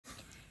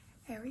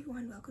Hey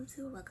everyone, welcome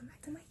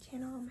back to my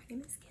channel. My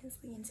name is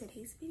Kinsley. In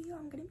today's video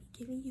I'm going to be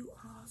giving you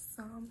all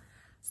some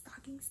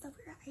stocking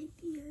stuffer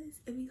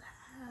ideas. If you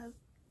have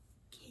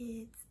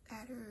kids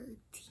that are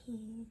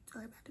teens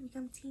or about to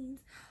become teens,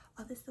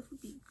 all this stuff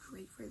would be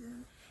great for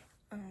them.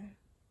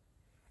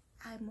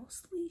 I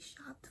mostly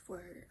shopped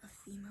for a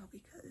female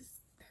because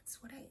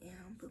that's what I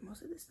am, but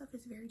most of this stuff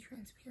is very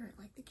transparent,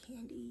 like the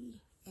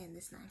candy and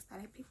the snacks that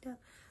I picked up.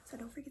 So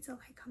don't forget to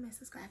like, comment,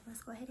 subscribe.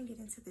 Let's go ahead and get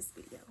into this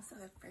video. So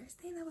the first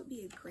thing that would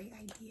be a great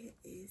idea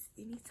is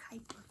any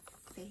type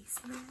of face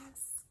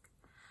mask.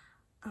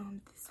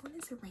 This one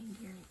is a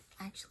reindeer.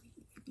 Actually,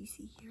 if you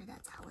see here,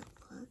 that's how it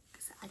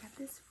looks. I got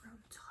this from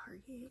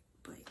Target,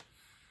 but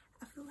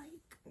I feel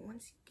like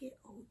once you get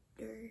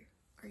older,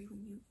 or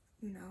when you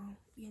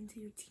get into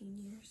your teen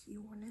years,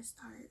 you want to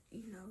start,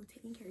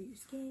 taking care of your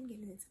skin,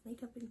 getting into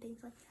makeup and things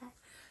like that.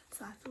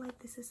 So I feel like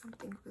this is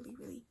something really,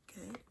 really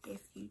good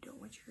if you don't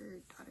want your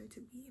daughter to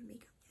be in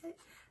makeup yet,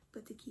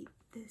 but to keep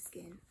the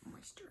skin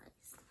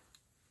moisturized.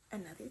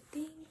 Another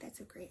thing that's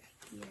a great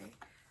idea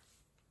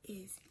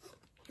is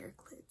hair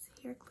clips.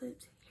 Hair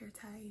clips, hair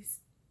ties.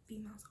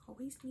 Females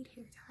always need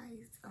hair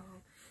ties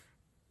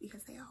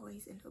because they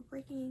always end up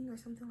breaking or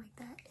something like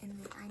that. And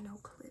then I know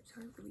clips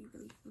are a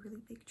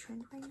really big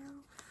trend right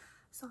now.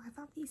 So I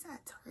found these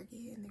at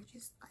Target, and they're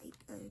just like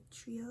a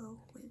trio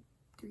with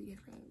 3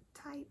 different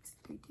types,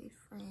 3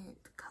 different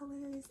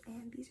colors,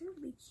 and these are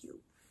really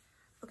cute.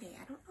 Okay,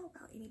 I don't know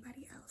about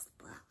anybody else,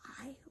 but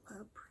I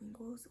love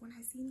Pringles. When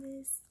I seen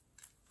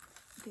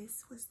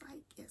this was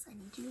like, yes, I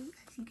need you.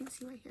 As you can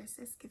see right here, it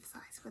says skip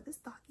size for the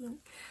stocking,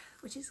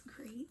 which is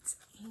great.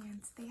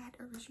 And they had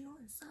original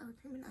and sour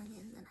cream and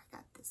onion, and I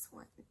got this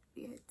one.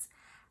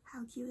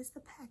 How cute is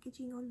the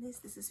packaging on this?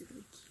 This is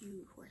really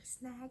cute for a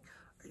snack,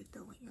 or to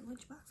throw in your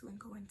lunchbox when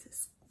going to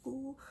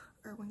school,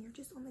 or when you're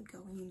just on the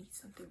go and you need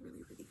something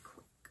really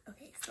quick.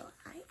 Okay, so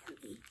I am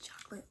a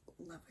chocolate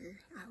lover.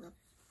 I love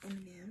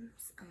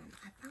M&Ms.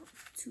 I found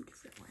 2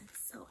 different ones.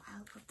 So I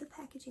love the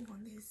packaging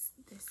on this.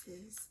 This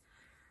is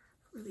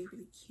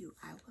really cute.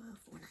 I love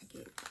when I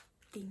get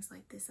things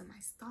like this in my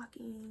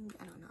stocking.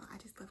 I don't know, I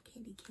just love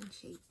candy cane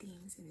shaped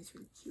things, and it's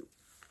really cute.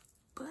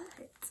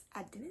 But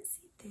I didn't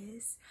see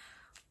this.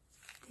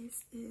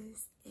 This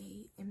is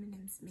a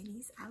M&M's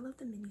minis. I love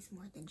the minis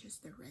more than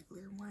just the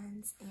regular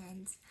ones,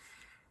 and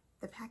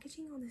the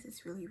packaging on this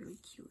is really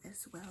cute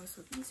as well.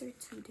 So these are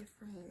 2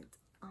 different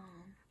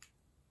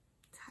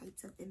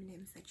types of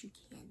M&Ms that you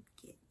can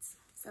get.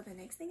 So the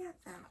next thing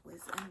I found was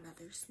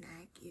another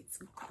snack. It's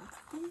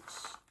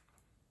goldfish.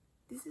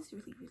 This is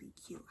really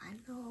cute. I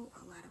know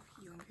a lot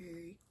of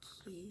younger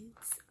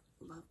kids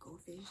love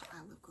goldfish. I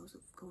love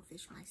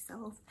goldfish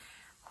myself.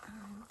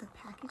 The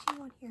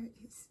packaging on here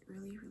is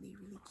really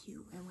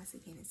cute, and once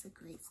again, it's a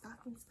great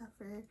stocking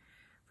stuffer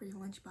for your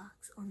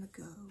lunchbox on the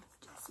go,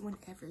 just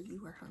whenever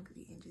you are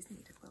hungry and just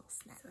need a little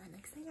snack. So the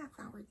next thing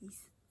I found were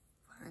these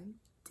fun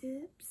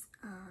dips.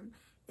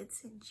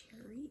 It's in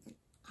cherry and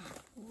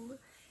apple,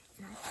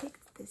 and I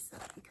picked this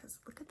up because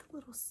look at the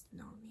little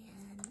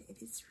snowman.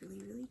 It is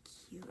really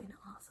cute, and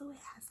also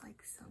it has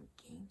like some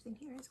games in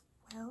here as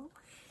well.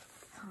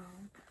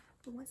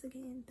 But once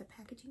again, the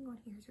packaging on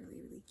here is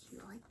really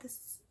cute. I like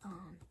this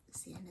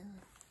Santa.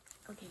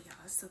 Okay,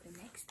 y'all, so the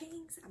next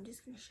things I'm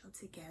just gonna show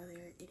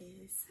together, it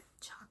is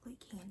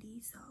chocolate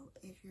candy. So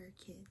if your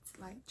kids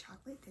like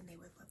chocolate, then they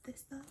would love this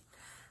stuff.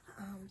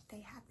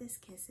 They have this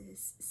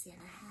Kisses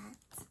Santa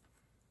hat,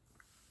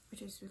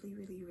 which is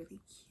really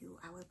cute.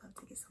 I would love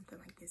to get something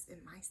like this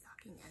in my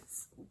stocking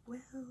as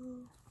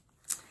well.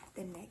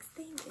 The next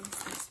thing is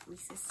this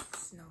Reese's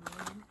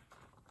Snowman.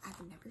 I've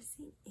never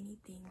seen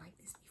anything like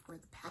this before.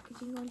 The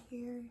packaging on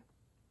here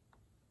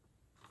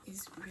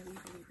is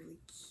really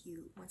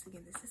cute. Once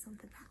again, this is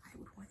something that I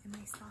would want in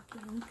my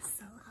stocking.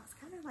 So I was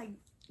kind of like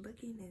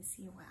looking and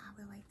seeing what I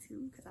would like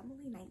to, because I'm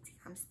only 19.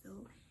 I'm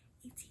still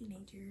a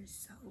teenager.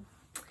 So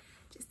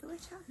just to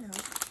let y'all know,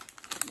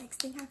 the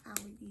next thing I found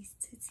were these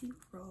Tootsie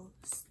Roll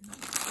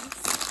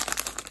Snowballs,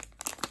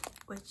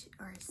 which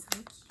are so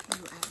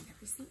cute. I've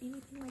never seen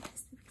anything like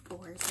this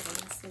before, so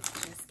they must have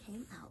just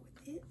came out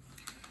with it.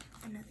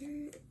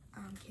 Another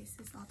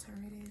Kisses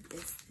alternative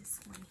is this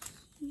one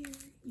here.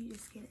 You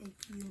just get a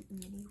few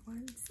mini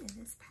ones in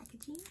this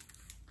packaging.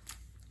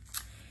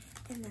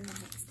 And then the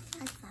next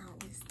thing I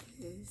found was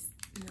this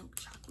milk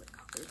chocolate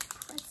covered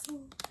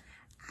pretzel.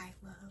 I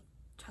love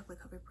chocolate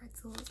covered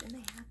pretzels, and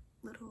they have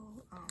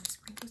little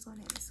sprinkles on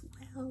it as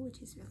well,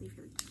 which is really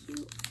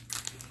cute.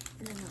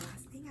 And then the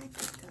last thing I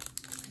picked up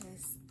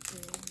was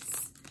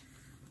this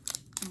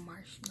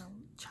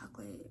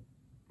chocolate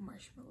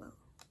marshmallow.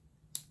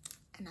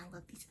 And I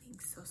love these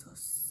things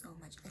so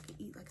much. I could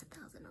eat like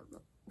 1,000 of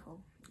them.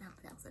 Well, not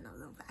 1,000 of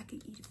them, but I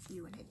could eat a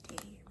few in a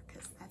day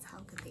because that's how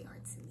good they are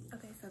to me.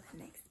 Okay, so the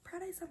next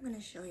products I'm going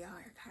to show y'all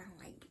are kind of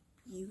like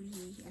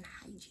beauty and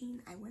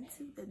hygiene. I went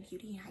to the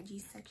beauty and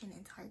hygiene section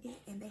in Target,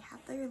 and they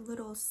have their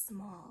little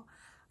small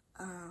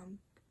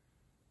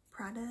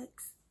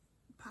products,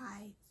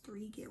 buy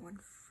 3 get 1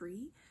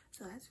 free,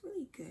 so that's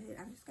really good.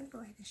 I'm just gonna go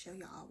ahead and show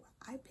y'all what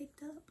I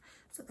picked up.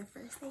 So the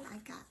first thing I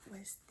got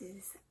was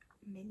this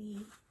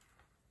mini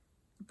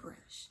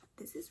brush.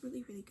 This is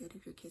really good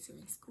if your kids are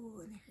in school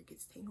and their hair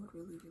gets tangled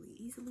really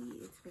easily.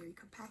 It's very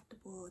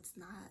compactable. It's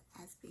not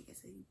as big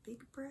as a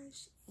big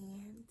brush,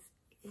 and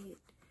it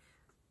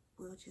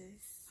will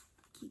just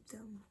keep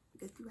them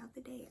good throughout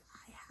the day.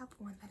 I have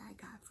one that I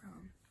got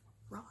from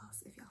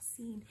Ross, if y'all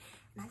seen,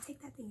 and I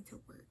take that thing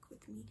to work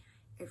with me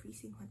every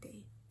single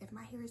day. If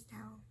my hair is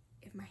down,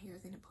 if my hair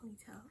is in a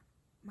ponytail,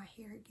 my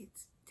hair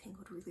gets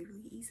tangled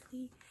really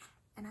easily,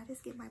 and I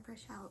just get my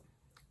brush out,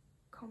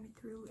 comb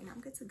it through, and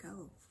I'm good to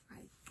go.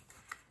 Like,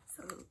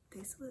 so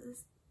this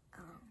was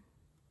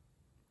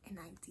an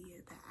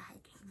idea that I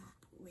came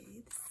up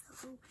with.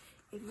 So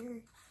if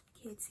your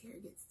kids' hair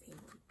gets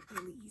tangled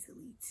really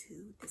easily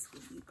too, this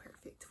would be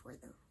perfect for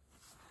them.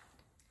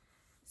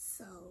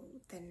 So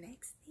the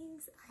next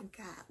things I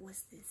got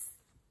was this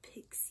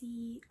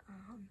Pixie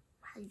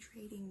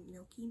hydrating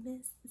milky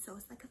mist. So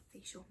it's like a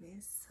facial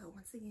mist. So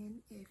once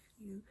again, if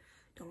you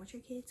don't want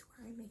your kids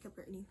wearing makeup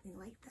or anything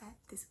like that,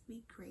 this would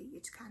be great.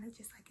 It's kind of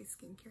just like a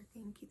skincare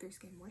thing, keep their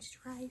skin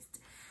moisturized.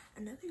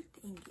 Another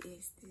thing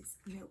is this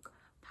Milk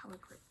Power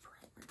Grip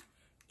Primer.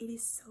 It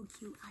is so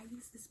cute. I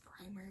use this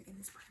primer, and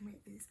this primer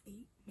is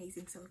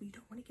amazing. So if you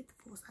don't want to get the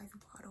full size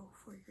bottle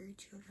for your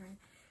children,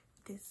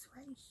 this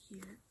right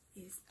here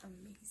is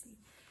amazing.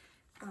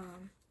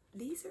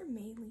 These are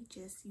mainly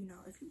just, you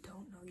know, if you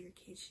don't know your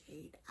kid's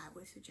shade, I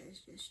would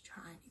suggest just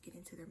trying to get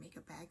into their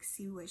makeup bag,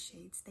 see what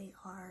shades they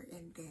are,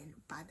 and then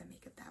buy the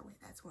makeup that way.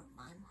 That's what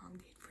my mom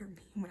did for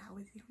me when I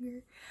was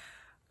younger.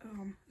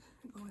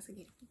 But once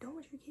again, if you don't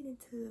want your kid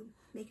into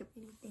makeup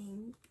or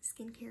anything,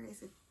 skincare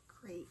is a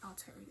great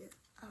alternative.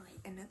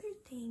 Alright, another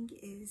thing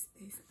is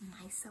this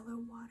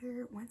micellar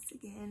water. Once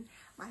again,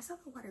 micellar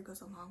water goes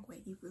a long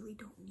way. You really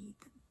don't need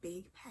the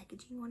big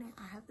packaging on it.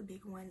 I have the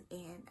big one,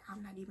 and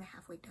I'm not even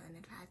halfway done,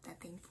 and I've had that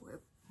thing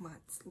for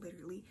months,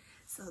 literally.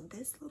 So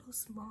this little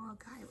small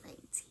guy right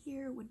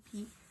here would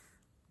be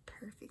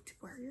perfect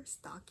for your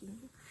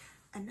stocking.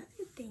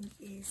 Another thing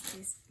is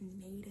this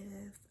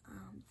native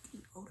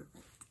deodorant.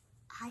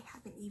 I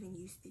haven't even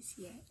used this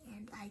yet,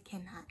 and I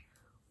cannot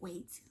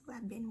wait to.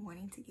 I've been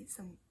wanting to get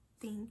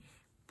something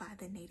by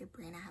the Native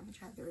brand. I haven't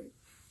tried their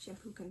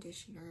shampoo,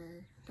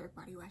 conditioner, their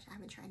body wash. I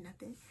haven't tried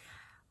nothing,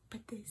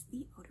 but this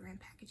deodorant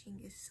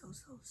packaging is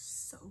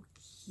so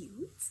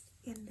cute.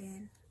 And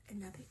then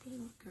another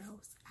thing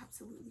girls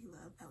absolutely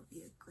love, that would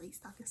be a great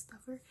stocking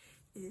stuffer,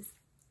 is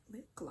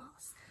lip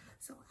gloss.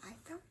 So I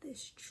found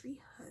this Tree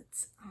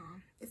Huts,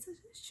 it's a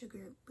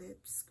sugar lip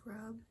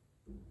scrub,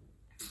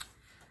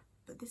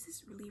 but this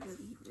is really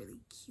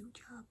cute,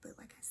 y'all. But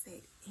like I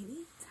said,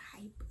 any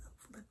type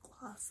of lip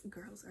gloss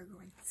girls are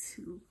going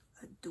to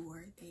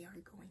adore, they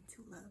are going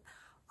to love.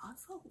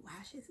 Also,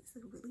 lashes is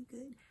a really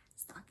good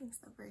stocking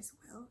stuffer as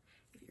well.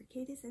 If your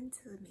kid is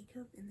into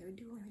makeup and they're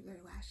doing their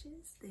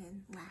lashes,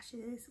 then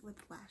lashes with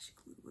lash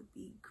glue would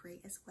be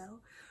great as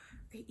well.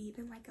 Or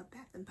even like a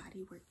Bath and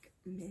Body Works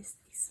mist,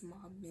 a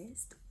small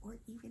mist, or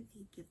even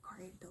a gift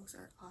card. Those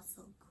are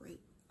also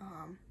great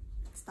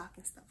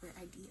stocking stuffer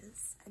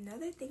ideas.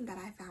 Another thing that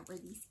I found were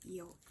these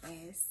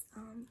EOS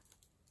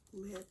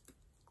lip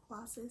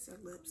glosses or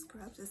lip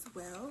scrubs as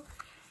well,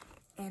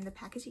 and the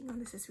packaging on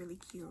this is really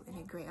cute and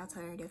a great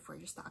alternative for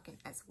your stocking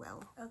as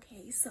well.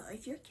 Okay, so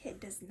if your kid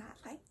does not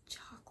like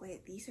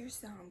chocolate, these are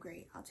some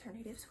great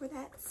alternatives for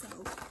that. So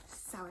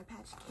Sour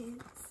Patch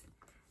Kids,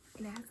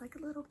 and it has like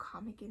a little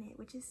comic in it,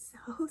 which is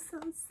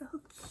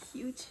so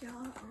cute,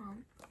 y'all.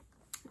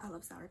 I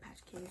love Sour Patch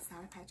Kids.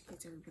 Sour Patch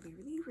Kids are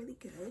really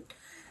good.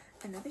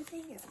 Another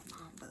thing is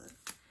Mamba.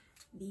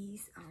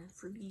 These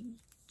fruity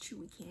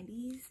chewy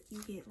candies.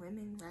 You get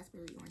lemon,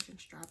 raspberry, orange, and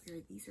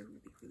strawberry. These are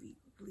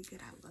really good.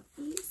 I love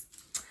these.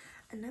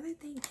 Another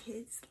thing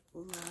kids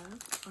love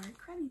are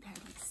Krabby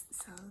Patties.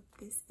 So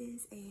this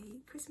is a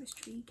Christmas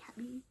tree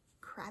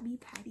Krabby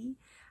Patty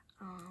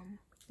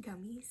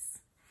gummies.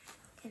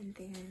 And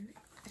then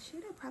I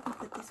should have probably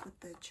put this with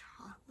the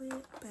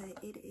chocolate,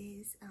 but it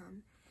is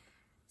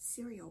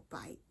cereal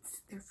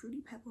bites. They're Fruity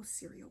Pebbles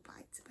cereal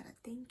bites, but I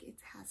think it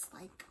has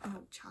like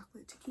milk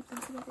chocolate to keep them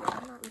together.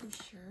 I'm not really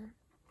sure,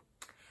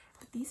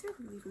 but these are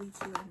really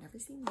cute. I've never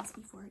seen these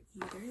before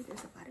either.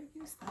 There's a lot of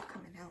new stuff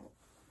coming out.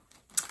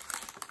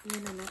 And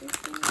then another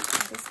thing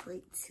that is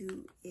great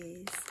too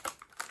is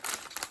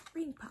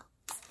ring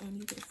pops, and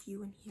you get a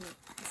few in here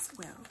as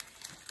well.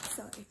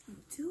 So if you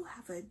do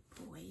have a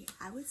boy,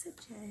 I would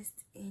suggest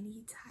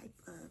any type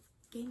of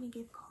gaming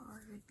gift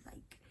card,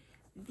 like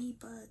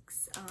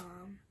V-Bucks,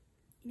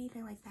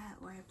 anything like that,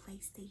 or a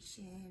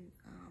PlayStation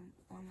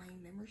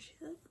online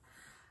membership.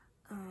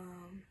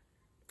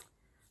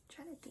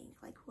 Trying to think,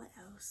 like, what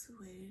else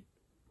would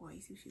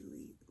boys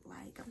usually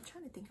like? I'm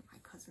trying to think of my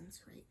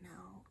cousins right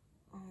now.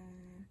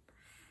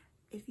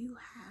 If you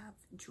have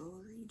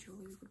jewelry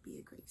would be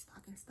a great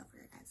stocking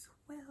stuffer as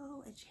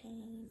well. A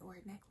chain or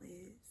a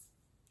necklace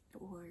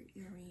or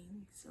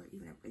earrings or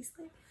even a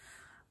bracelet.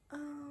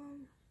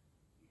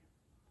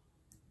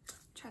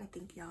 trying to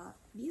think, y'all.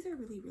 These are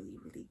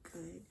really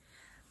good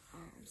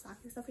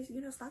stocking stuffers.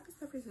 You know, stocking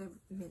stuffers are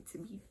meant to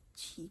be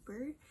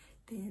cheaper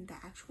than the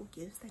actual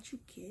gifts that you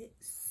get,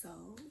 so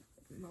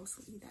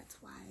mostly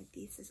that's why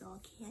this is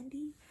all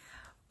candy.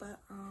 But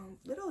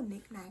little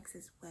knickknacks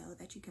as well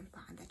that you can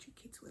find that your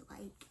kids would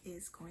like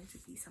is going to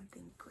be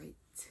something great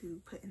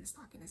to put in the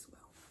stocking as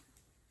well.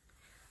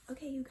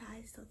 Okay, you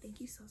guys, so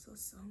thank you so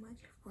much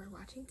for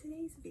watching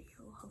today's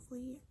video.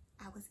 Hopefully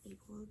I was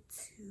able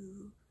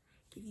to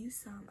give you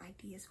some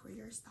ideas for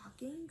your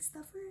stocking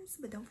stuffers,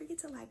 but don't forget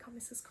to like,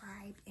 comment,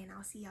 subscribe, and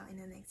I'll see y'all in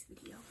the next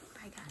video.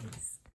 Bye guys.